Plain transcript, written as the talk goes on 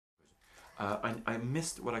I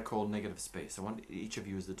missed what I call negative space. I want each of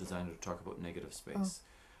you as the designer to talk about negative space.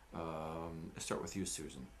 Let's start with you,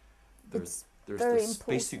 Susan. There's very the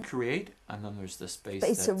space you create, and then there's the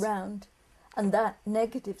space around. And that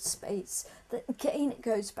negative space, that again, it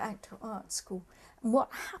goes back to art school. And what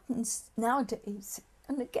happens nowadays,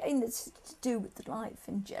 and again, this is to do with life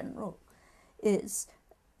in general, is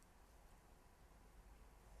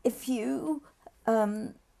if you,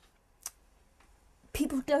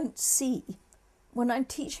 people don't see. When I'm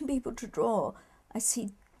teaching people to draw, I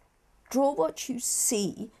see, draw what you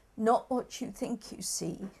see, not what you think you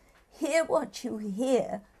see. Hear what you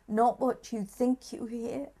hear, not what you think you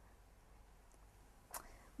hear.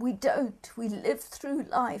 We don't. We live through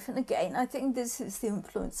life. And again, I think this is the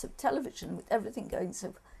influence of television with everything going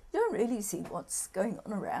so, you don't really see what's going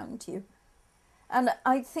on around you. And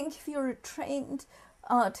I think if you're a trained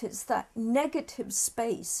artist, that negative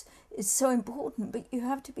space is so important, but you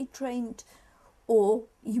have to be trained, or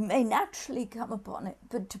you may naturally come upon it,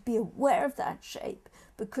 but to be aware of that shape,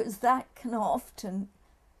 because that can often,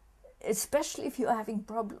 especially if you're having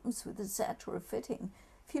problems with a set or a fitting,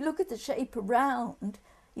 if you look at the shape around,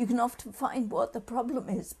 you can often find what the problem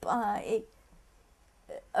is by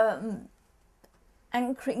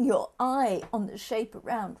anchoring your eye on the shape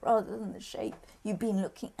around rather than the shape you've been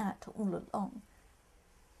looking at all along.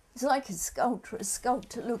 It's like a sculptor. A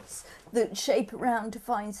sculptor looks the shape around to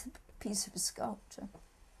find the piece of a sculpture.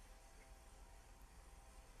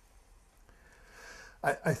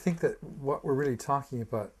 I think that what we're really talking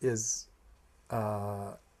about is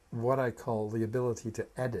what I call the ability to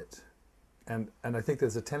edit. And I think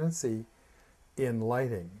there's a tendency in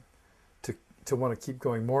lighting to want to keep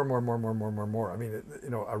going more. I mean,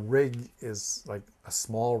 a rig is like, a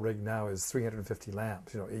small rig now is 350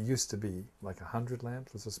 lamps. It used to be like 100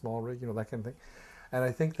 lamps was a small rig, that kind of thing. And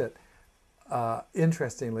I think that,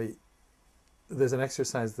 interestingly, there's an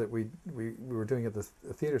exercise that we were doing at the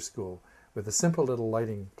theater school with a simple little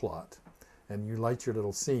lighting plot, and you light your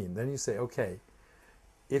little scene. Then you say, okay,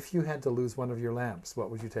 if you had to lose one of your lamps, what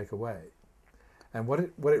would you take away? And what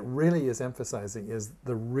it really is emphasizing is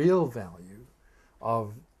the real value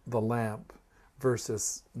of the lamp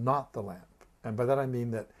versus not the lamp. And by that I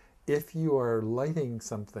mean that if you are lighting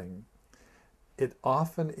something, it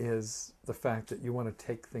often is the fact that you want to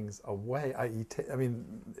take things away, i.e., I mean,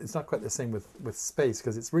 it's not quite the same with space,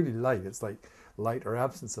 because it's really light. It's like light or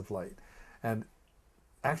absence of light. And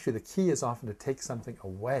actually the key is often to take something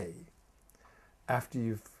away after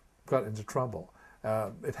you've got into trouble.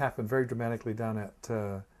 It happened very dramatically down at,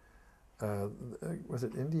 was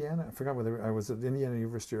it Indiana? I forgot whether I was at Indiana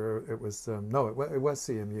University or it was, no, it was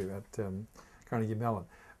CMU at Carnegie Mellon,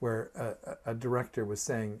 where a director was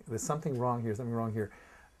saying, there's something wrong here.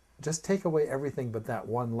 Just take away everything but that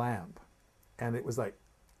one lamp. And it was like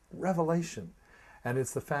revelation. And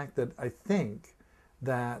it's the fact that I think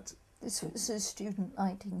that... This was a student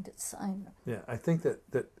lighting designer. Yeah, I think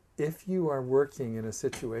that if you are working in a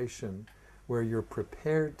situation where you're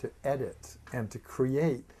prepared to edit and to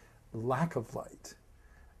create lack of light,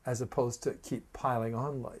 as opposed to keep piling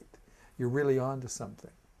on light, you're really on to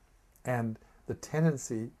something. And the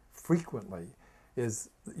tendency frequently is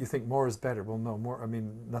you think more is better. Well, no, more, I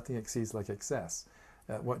mean, nothing exceeds like excess.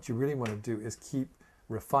 What you really want to do is keep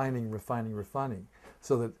refining,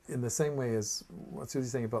 so that in the same way as what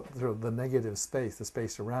Susie's saying about sort of the negative space, the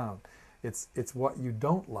space around, it's what you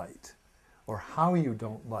don't light or how you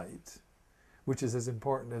don't light, which is as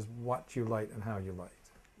important as what you light and how you light.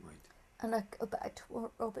 Right. And I go back to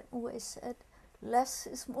what Robin always said, less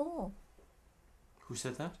is more. Who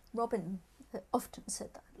said that? Robin often said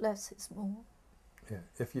that, less is more. Yeah,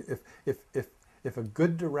 if a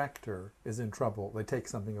good director is in trouble, they take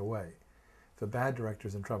something away. If a bad director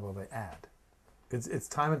is in trouble, they add. It's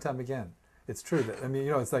time and time again. It's true that, I mean,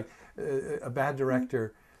 it's like a bad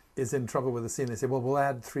director is in trouble with a scene. They say, well, we'll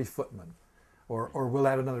add 3 footmen, or we'll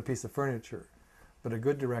add another piece of furniture. But a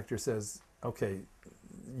good director says, okay,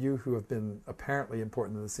 you who have been apparently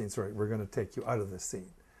important in the scene, sorry, we're going to take you out of this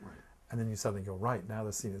scene. Right. And then you suddenly go, right, now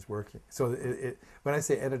the scene is working. So when I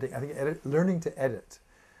say editing, I think learning to edit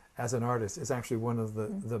as an artist is actually one of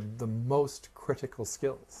the most critical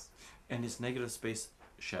skills. And is negative space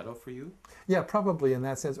shadow for you? Yeah, probably in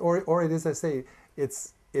that sense. Or it is, I say,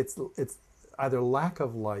 it's either lack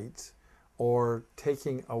of light or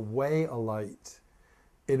taking away a light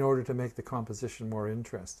in order to make the composition more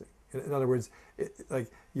interesting. In other words,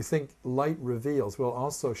 like you think light reveals, well,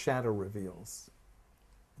 also shadow reveals.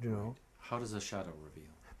 Right. How does a shadow reveal?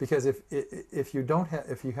 Because if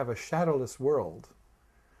you have a shadowless world,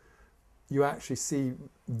 you actually see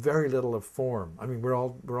very little of form. I mean, we're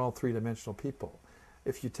all 3-dimensional people,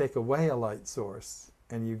 if you take away a light source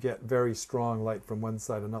and you get very strong light from one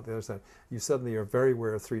side and not the other side, you suddenly are very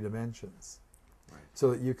aware of 3 dimensions. Right.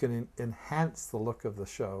 So that you can enhance the look of the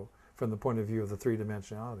show from the point of view of the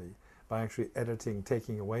 3-dimensionality by actually editing,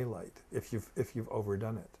 taking away light, if you've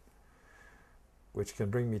overdone it. Which can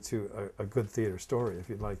bring me to a good theatre story, if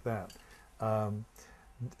you'd like that.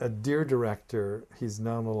 A dear director, he's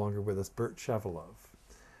now no longer with us, Bert Shevelov,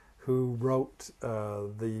 who wrote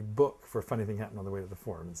the book for Funny Thing Happened on the Way to the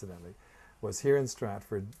Forum, incidentally, was here in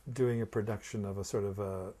Stratford doing a production of a sort of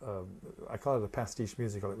I call it a pastiche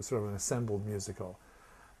musical. It was sort of an assembled musical.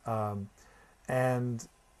 And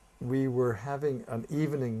we were having an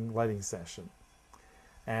evening lighting session,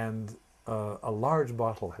 and a large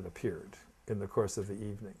bottle had appeared in the course of the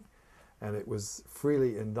evening, and it was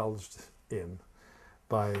freely indulged in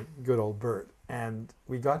by good old Bert. And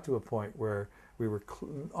we got to a point where we were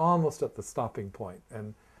almost at the stopping point,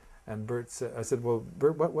 and Bert said, I said, well,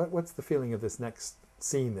 Bert, what's the feeling of this next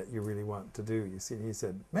scene that you really want to do? You see, and he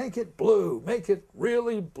said, make it blue, make it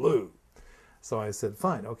really blue. So I said,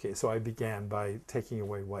 fine, okay. So I began by taking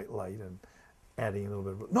away white light and adding a little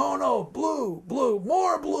bit of blue. No, blue, blue,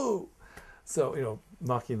 more blue. So, you know,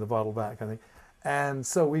 knocking the bottle back, I think. And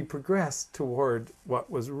so we progressed toward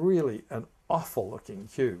what was really an awful looking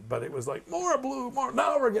cube, but it was like, more blue, more,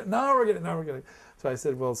 now we're getting. So I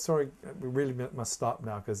said, well, sorry, we really must stop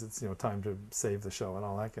now because it's, you know, time to save the show and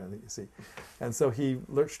all that kind of thing, you see. And so he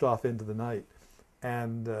lurched off into the night.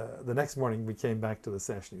 And the next morning we came back to the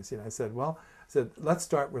session, you see, and I said, let's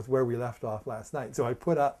start with where we left off last night. So I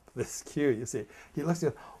put up this cue, you see. He looks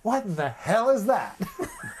at me, what in the hell is that?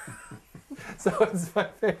 So it's my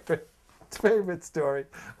favorite story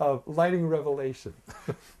of lighting revelation.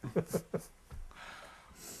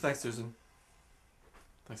 Thanks, Susan.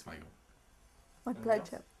 Thanks, Michael. My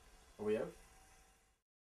pleasure. Are we out?